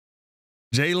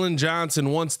Jaylon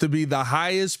Johnson wants to be the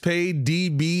highest paid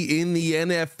DB in the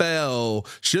NFL.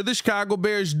 Should the Chicago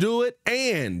Bears do it?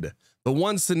 And the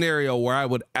one scenario where I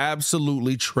would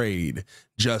absolutely trade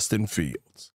Justin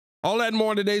Fields. All that and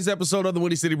more in today's episode of the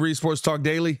Windy City Breeze Sports Talk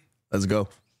Daily. Let's go.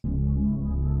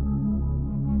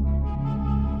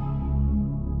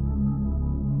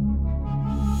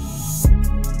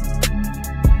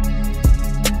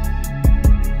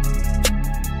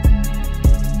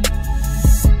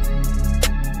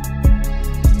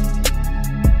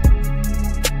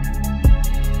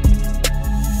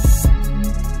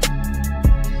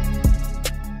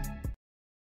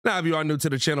 Now, if you are new to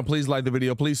the channel, please like the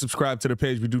video. Please subscribe to the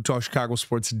page. We do talk Chicago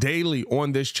sports daily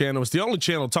on this channel. It's the only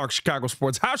channel to talk Chicago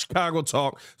sports, how Chicago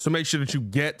talk. So make sure that you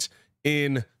get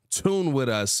in tune with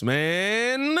us,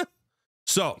 man.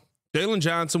 So Jaylon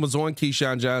Johnson was on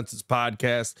Keyshawn Johnson's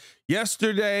podcast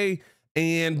yesterday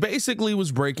and basically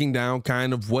was breaking down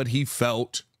kind of what he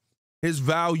felt his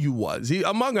value was. He,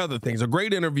 among other things, a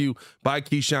great interview by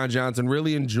Keyshawn Johnson.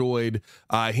 Really enjoyed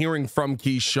hearing from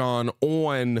Keyshawn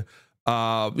on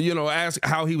ask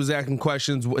how he was asking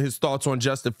questions, his thoughts on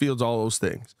Justin Fields, all those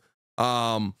things.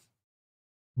 But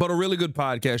a really good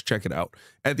podcast. Check it out.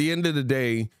 At the end of the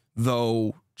day,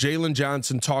 though, Jaylon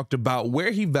Johnson talked about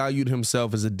where he valued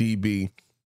himself as a DB.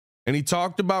 And he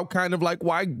talked about kind of like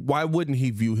why wouldn't he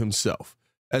view himself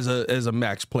as a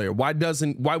max player? Why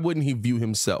wouldn't he view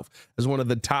himself as one of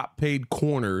the top paid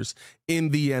corners in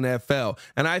the NFL?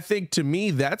 And I think, to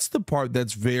me, that's the part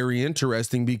that's very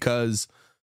interesting, because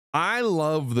I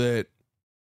love that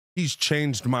he's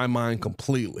changed my mind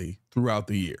completely throughout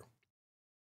the year.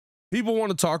 People want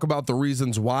to talk about the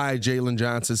reasons why Jaylon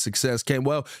Johnson's success came.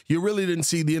 Well, you really didn't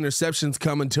see the interceptions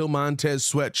come until Montez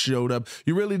Sweat showed up.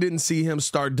 You really didn't see him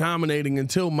start dominating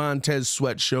until Montez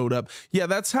Sweat showed up. Yeah,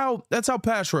 that's how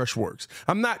pass rush works.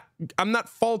 I'm not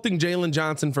faulting Jaylon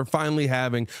Johnson for finally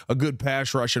having a good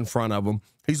pass rush in front of him.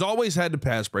 He's always had the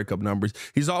pass breakup numbers.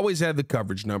 He's always had the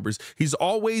coverage numbers. He's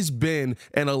always been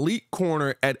an elite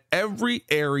corner at every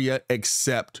area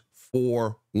except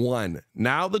for one.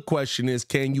 Now the question is,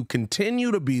 can you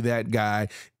continue to be that guy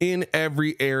in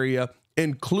every area,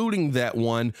 including that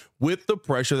one, with the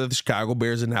pressure that the Chicago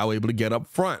Bears are now able to get up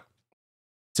front?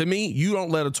 To me, you don't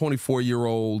let a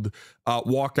 24-year-old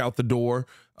walk out the door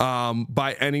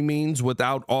by any means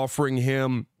without offering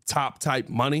him top type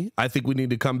money. I think we need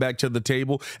to come back to the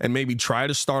table and maybe try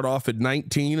to start off at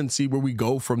 19 and see where we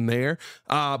go from there.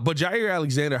 But Jair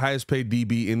Alexander, highest paid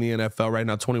DB in the NFL right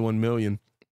now, $21 million.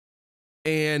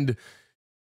 And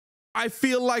I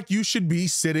feel like you should be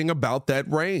sitting about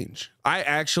that range. I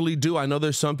actually do. I know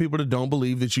there's some people that don't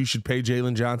believe that you should pay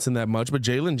Jaylon Johnson that much, but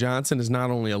Jaylon Johnson is not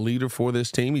only a leader for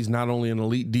this team, he's not only an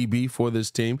elite DB for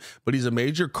this team, but he's a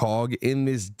major cog in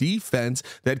this defense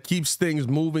that keeps things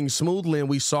moving smoothly. And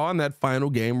we saw in that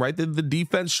final game, right, that the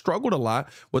defense struggled a lot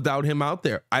without him out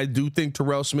there. I do think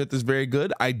Terrell Smith is very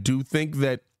good. I do think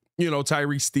that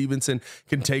Tyrese Stevenson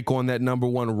can take on that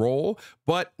 #1 role,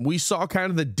 but we saw kind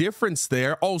of the difference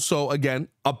there. Also, again,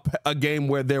 a game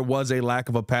where there was a lack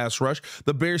of a pass rush.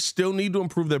 The Bears still need to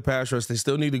improve their pass rush. They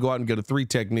still need to go out and get a 3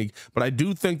 technique, but I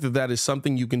do think that that is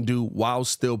something you can do while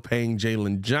still paying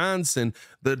Jaylon Johnson.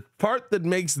 The part that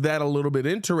makes that a little bit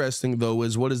interesting, though,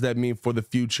 is what does that mean for the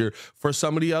future for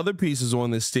some of the other pieces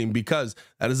on this team? Because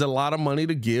that is a lot of money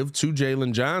to give to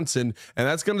Jaylon Johnson, and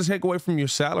that's going to take away from your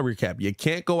salary cap. You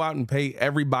can't go out and pay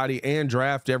everybody and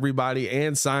draft everybody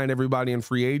and sign everybody in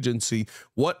free agency.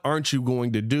 What aren't you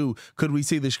going to do? Could we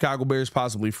see the Chicago Bears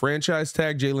possibly franchise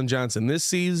tag Jaylon Johnson this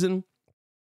season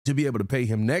to be able to pay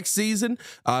him next season,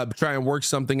 try and work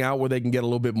something out where they can get a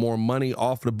little bit more money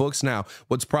off the books? Now,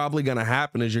 what's probably going to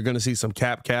happen is you're going to see some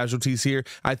cap casualties here.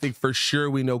 I think for sure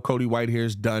we know Cody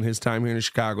Whitehair's done. His time here in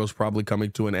Chicago is probably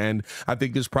coming to an end. I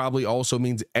think this probably also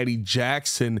means Eddie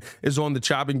Jackson is on the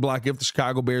chopping block if the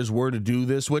Chicago Bears were to do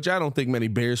this, which I don't think many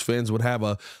Bears fans would have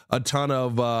a ton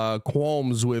of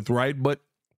qualms with, right? But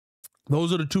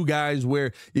those are the two guys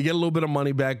where you get a little bit of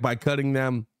money back by cutting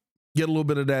them. Get a little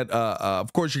bit of that.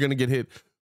 Of course, you're going to get hit,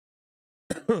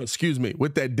 excuse me,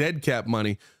 with that dead cap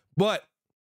money. But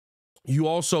you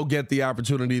also get the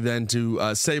opportunity then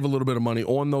to save a little bit of money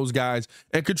on those guys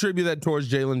and contribute that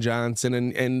towards Jaylon Johnson.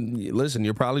 And listen,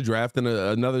 you're probably drafting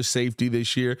another safety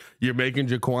this year. You're making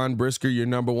Jaquan Brisker your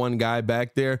 #1 guy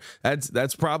back there.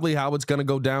 That's probably how it's going to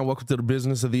go down. Welcome to the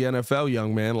business of the NFL,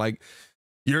 young man. Like,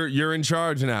 you're in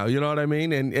charge now, you know what I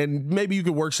mean? And maybe you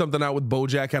could work something out with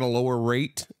Bojack at a lower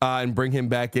rate and bring him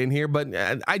back in here, but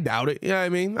I doubt it. You know what I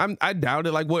mean? I doubt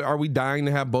it. Like, what are we dying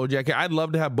to have Bojack here? I'd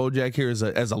love to have Bojack here as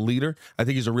a leader. I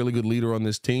think he's a really good leader on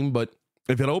this team, but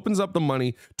if it opens up the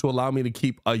money to allow me to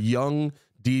keep a young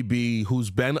DB who's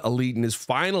been elite and is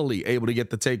finally able to get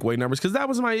the takeaway numbers, because that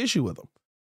was my issue with him.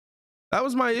 That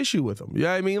was my issue with him.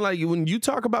 Yeah, I mean, like when you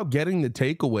talk about getting the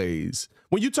takeaways,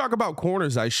 when you talk about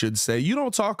corners, I should say, you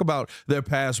don't talk about their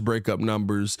pass breakup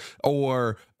numbers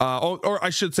or I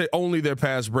should say only their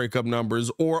pass breakup numbers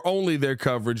or only their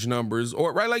coverage numbers,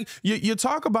 or right. Like you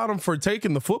talk about them for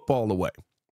taking the football away.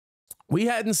 We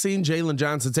hadn't seen Jaylon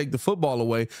Johnson take the football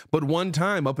away, but one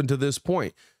time up until this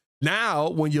point. Now,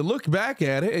 when you look back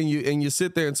at it and you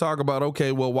sit there and talk about,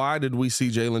 okay, well, why did we see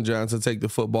Jaylon Johnson take the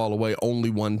football away only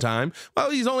one time?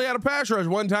 Well, he's only had a pass rush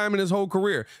one time in his whole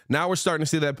career. Now we're starting to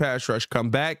see that pass rush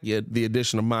come back. Yet the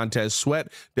addition of Montez Sweat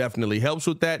definitely helps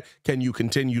with that. Can you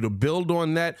continue to build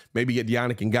on that? Maybe get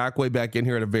Yannick Ngakoue back in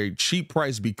here at a very cheap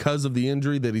price because of the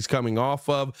injury that he's coming off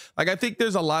of. Like, I think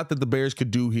there's a lot that the Bears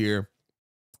could do here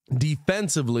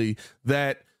defensively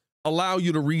that allow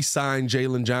you to re-sign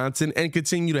Jaylon Johnson and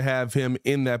continue to have him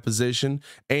in that position.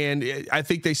 And I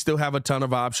think they still have a ton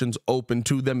of options open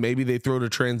to them. Maybe they throw the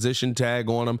transition tag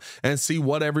on him and see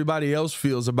what everybody else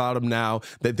feels about him now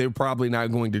that they're probably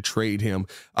not going to trade him.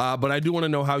 But I do want to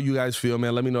know how you guys feel,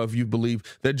 man. Let me know if you believe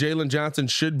that Jaylon Johnson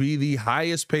should be the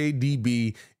highest paid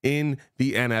DB in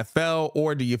the NFL,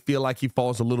 or do you feel like he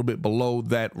falls a little bit below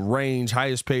that range?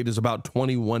 Highest paid is about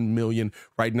 $21 million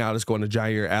right now. That's going to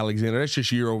Jair Alexander. That's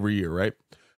just year over year, right?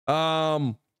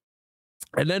 And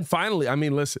then finally, I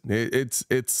mean, listen,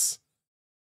 it's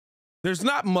there's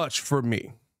not much for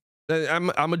me. I'm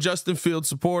a Justin Fields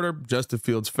supporter, Justin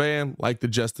Fields fan. Like the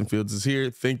Justin Fields is here.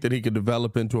 Think that he could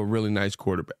develop into a really nice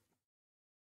quarterback.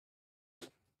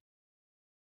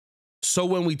 So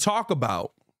when we talk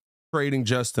about trading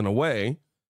Justin away,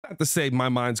 not to say my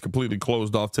mind's completely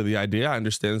closed off to the idea. I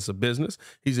understand it's a business.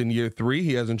 He's in year 3.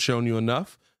 He hasn't shown you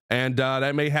enough, and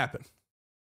that may happen.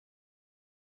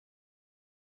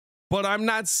 But I'm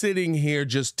not sitting here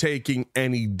just taking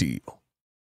any deal.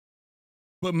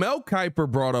 But Mel Kiper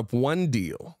brought up one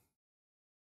deal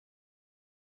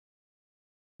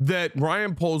that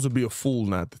Ryan Poles would be a fool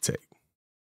not to take.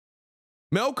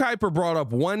 Mel Kiper brought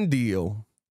up one deal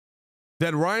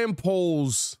that Ryan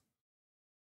Poles,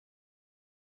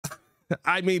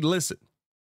 I mean, listen,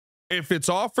 if it's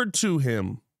offered to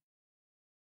him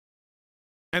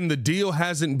and the deal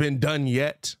hasn't been done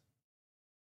yet,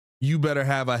 you better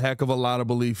have a heck of a lot of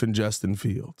belief in Justin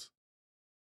Fields.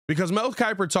 Because Mel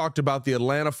Kiper talked about the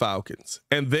Atlanta Falcons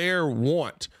and their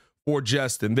want for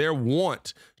Justin, their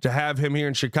want to have him here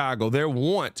in Chicago, their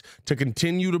want to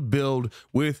continue to build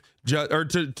with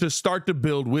to start to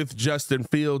build with Justin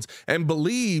Fields, and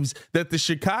believes that the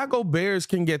Chicago Bears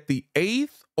can get the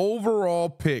 8th overall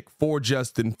pick for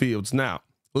Justin Fields. Now,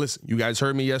 listen, you guys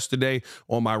heard me yesterday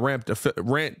on my rant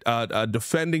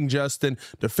defending Justin,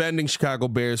 defending Chicago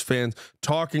Bears fans,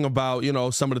 talking about, you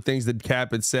know, some of the things that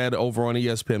Cap had said over on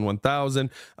ESPN 1000.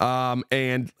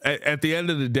 And at the end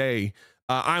of the day,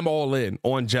 I'm all in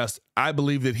on Justin. I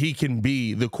believe that he can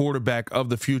be the quarterback of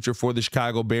the future for the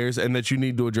Chicago Bears, and that you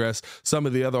need to address some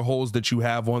of the other holes that you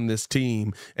have on this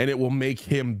team, and it will make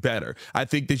him better. I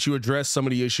think that you address some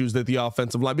of the issues that the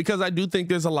offensive line, because I do think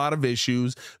there's a lot of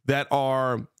issues that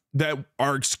are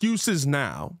excuses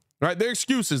now. Right? They're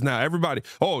excuses now. Everybody,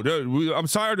 I'm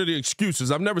tired of the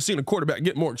excuses. I've never seen a quarterback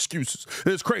get more excuses.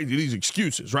 It's crazy, these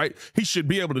excuses, right? He should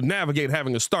be able to navigate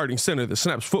having a starting center that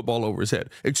snaps football over his head.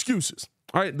 Excuses.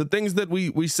 All right, the things that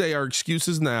we say are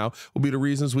excuses now will be the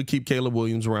reasons we keep Caleb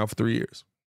Williams around for 3 years.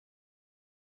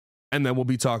 And then we'll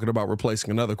be talking about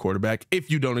replacing another quarterback if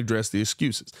you don't address the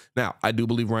excuses. Now, I do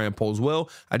believe Ryan Poles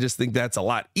will. I just think that's a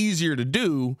lot easier to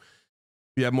do.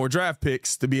 You have more draft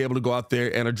picks to be able to go out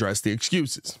there and address the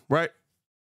excuses, right?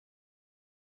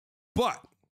 But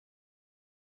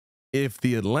if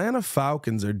the Atlanta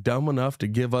Falcons are dumb enough to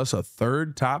give us a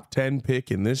 3rd top 10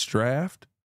 pick in this draft,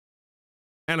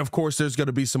 and of course there's going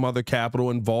to be some other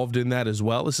capital involved in that as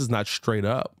well, this is not straight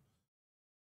up,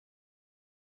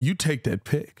 you take that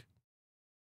pick.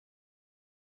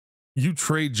 You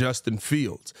trade Justin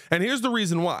Fields. And here's the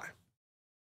reason why.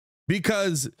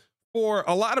 Because for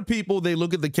a lot of people, they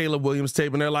look at the Caleb Williams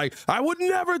tape and they're like, I would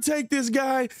never take this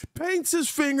guy, paints his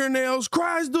fingernails,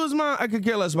 cries to his mom. I could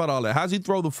care less about all that. How's he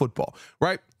throw the football,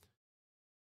 right?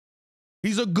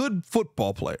 He's a good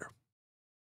football player.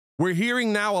 We're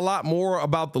hearing now a lot more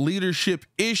about the leadership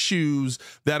issues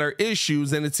that are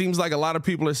issues, and it seems like a lot of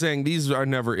people are saying these are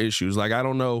never issues. Like, I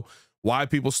don't know why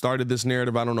people started this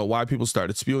narrative. I don't know why people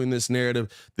started spewing this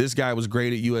narrative. This guy was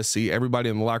great at USC. Everybody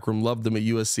in the locker room loved him at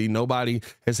USC. Nobody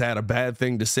has had a bad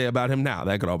thing to say about him. Now,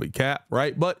 that could all be cap,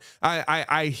 right? But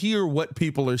I hear what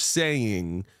people are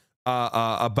saying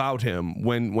about him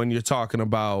when you're talking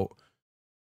about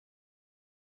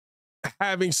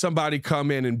having somebody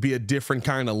come in and be a different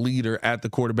kind of leader at the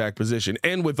quarterback position.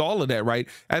 And with all of that, right,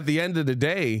 at the end of the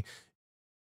day,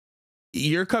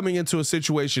 you're coming into a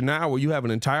situation now where you have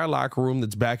an entire locker room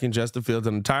that's backing Justin Fields,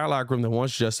 an entire locker room that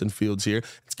wants Justin Fields here.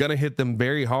 It's going to hit them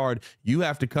very hard. You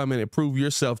have to come in and prove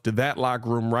yourself to that locker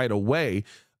room right away.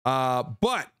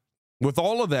 But with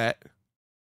all of that,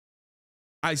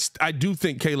 I do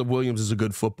think Caleb Williams is a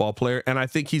good football player, and I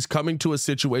think he's coming to a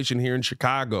situation here in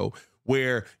Chicago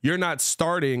where you're not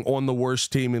starting on the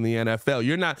worst team in the NFL.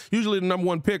 You're not usually the number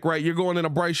one pick, right? You're going in a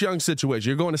Bryce Young situation.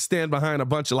 You're going to stand behind a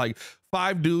bunch of like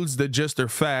 5 dudes that just are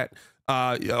fat,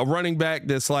 a running back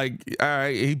that's like, all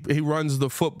right, he runs the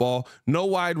football. No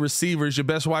wide receivers, your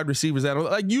best wide receivers.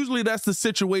 Like usually that's the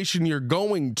situation you're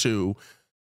going to.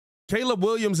 Caleb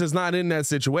Williams is not in that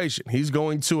situation. He's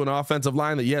going to an offensive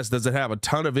line that, yes, does it have a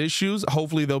ton of issues?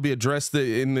 Hopefully they'll be addressed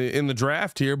in the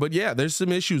draft here. But yeah, there's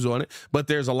some issues on it, but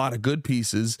there's a lot of good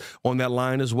pieces on that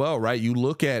line as well, right? You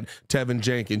look at Tevin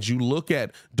Jenkins, you look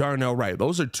at Darnell Wright.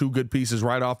 Those are 2 good pieces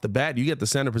right off the bat. You get the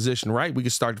center position right, we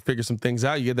can start to figure some things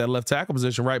out. You get that left tackle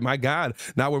position right. My God,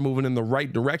 now we're moving in the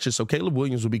right direction. So Caleb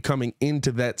Williams will be coming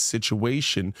into that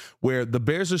situation where the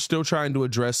Bears are still trying to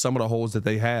address some of the holes that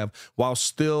they have while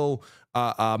still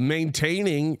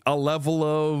maintaining a level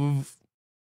of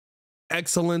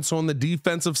excellence on the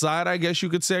defensive side, I guess you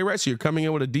could say, right? So you're coming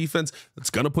in with a defense that's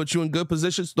going to put you in good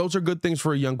positions. Those are good things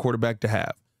for a young quarterback to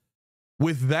have.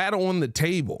 With that on the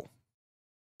table,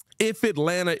 if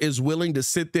Atlanta is willing to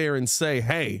sit there and say,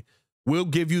 hey, we'll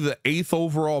give you the 8th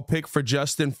overall pick for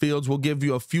Justin Fields, we'll give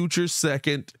you a future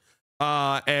second,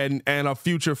 and a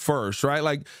future first, right?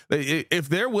 Like if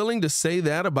they're willing to say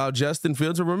that about Justin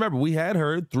Fields, and remember, we had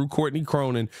heard through Courtney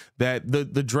Cronin that the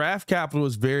draft capital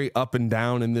is very up and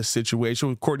down in this situation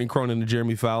with Courtney Cronin and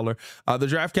Jeremy Fowler. The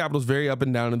draft capital is very up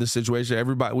and down in this situation.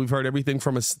 We've heard everything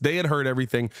they had heard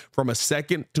everything from a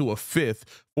 2nd to a 5th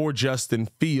for Justin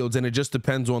Fields, and it just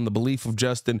depends on the belief of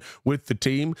Justin with the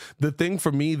team. The thing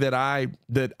for me that I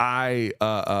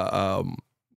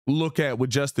look at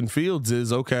with Justin Fields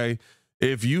is, okay,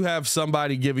 if you have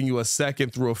somebody giving you a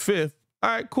 2nd through a 5th, all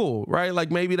right, cool, right?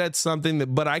 Like maybe that's something that,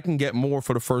 but I can get more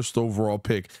for the 1st overall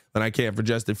pick than I can for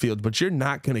Justin Fields, but you're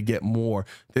not going to get more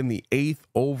than the 8th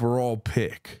overall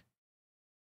pick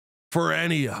for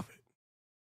any of it,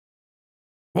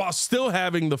 while still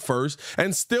having the 1st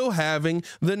and still having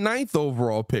the 9th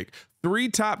overall pick. 3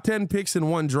 top 10 picks in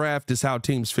one draft is how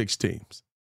teams fix teams.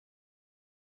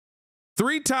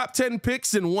 3 top 10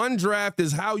 picks in one draft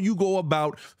is how you go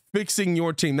about fixing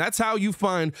your team. That's how you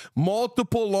find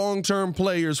multiple long-term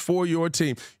players for your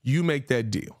team. You make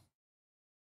that deal.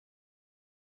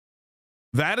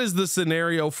 That is the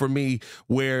scenario for me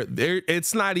where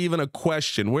it's not even a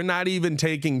question. We're not even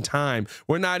taking time.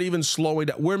 We're not even slowing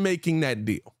down. We're making that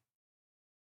deal,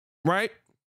 right?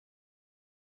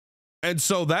 And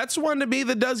so that's one to me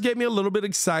that does get me a little bit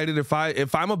excited. If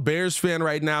I'm a Bears fan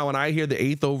right now and I hear the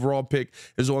 8th overall pick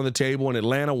is on the table and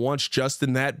Atlanta wants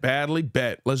Justin that badly,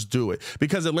 bet, let's do it.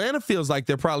 Because Atlanta feels like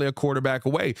they're probably a quarterback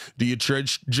away. Do you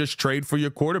just trade for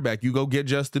your quarterback? You go get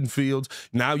Justin Fields.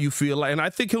 Now you feel like, and I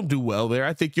think he'll do well there.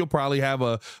 I think you'll probably have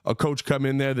a coach come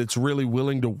in there that's really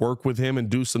willing to work with him and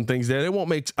do some things there. They won't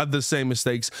make the same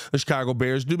mistakes the Chicago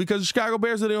Bears do, because the Chicago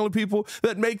Bears are the only people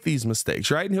that make these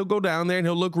mistakes, right? And he'll go down there and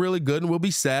he'll look really good, and we'll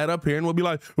be sad up here and we'll be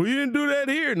like, well, you didn't do that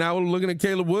here. Now we're looking at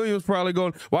Caleb Williams probably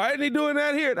going, why isn't he doing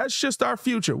that here? That's just our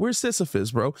future. We're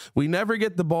Sisyphus, bro. We never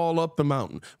get the ball up the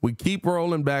mountain. We keep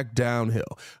rolling back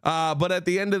downhill. But at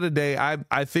the end of the day,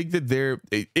 I think that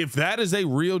if that is a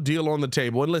real deal on the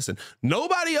table, and listen,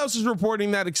 nobody else is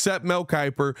reporting that except Mel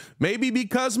Kiper. Maybe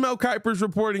because Mel Kiper's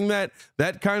reporting that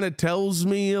kind of tells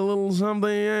me a little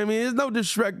something. I mean, it's no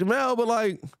disrespect to Mel, but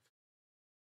like,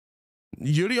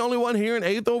 you're the only one here an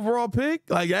 8th overall pick?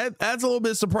 Like that's a little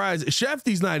bit surprising.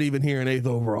 Shefty's not even here an 8th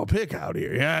overall pick out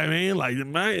here. Yeah, I mean, like,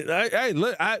 hey,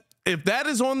 look, if that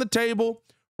is on the table,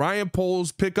 Ryan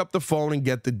Poles, pick up the phone and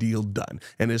get the deal done.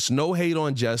 And it's no hate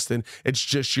on Justin. It's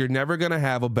just you're never going to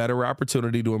have a better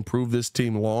opportunity to improve this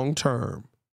team long term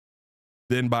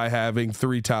than by having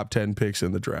 3 top 10 picks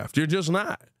in the draft. You're just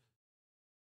not.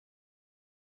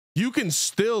 You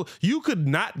could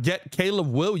not get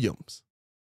Caleb Williams.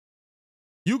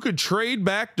 You could trade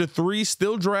back to 3,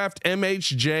 still draft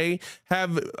MHJ,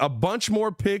 have a bunch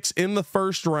more picks in the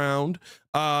 1st round,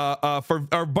 for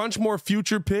a bunch more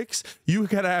future picks. You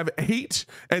could have 8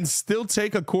 and still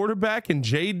take a quarterback in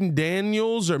Jaden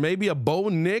Daniels or maybe a Bo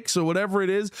Nix or whatever it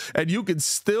is, and you could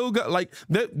still go like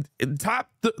the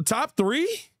top 3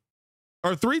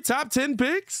 or 3 top 10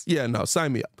 picks. Yeah, no,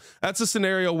 sign me up. That's a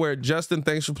scenario where, Justin,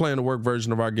 thanks for playing the work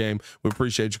version of our game. We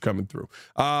appreciate you coming through.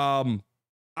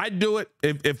 I'd do it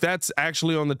if that's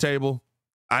actually on the table.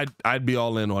 I'd be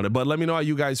all in on it. But let me know how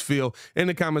you guys feel in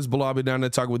the comments below. I'll be down there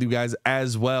talking with you guys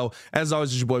as well. As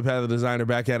always, it's your boy Pat the Designer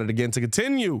back at it again to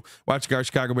continue watching our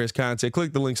Chicago Bears content.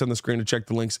 Click the links on the screen to check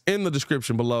the links in the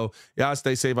description below. Y'all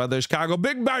stay safe out there, Chicago.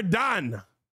 Big Bear done.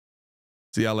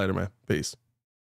 See y'all later, man. Peace.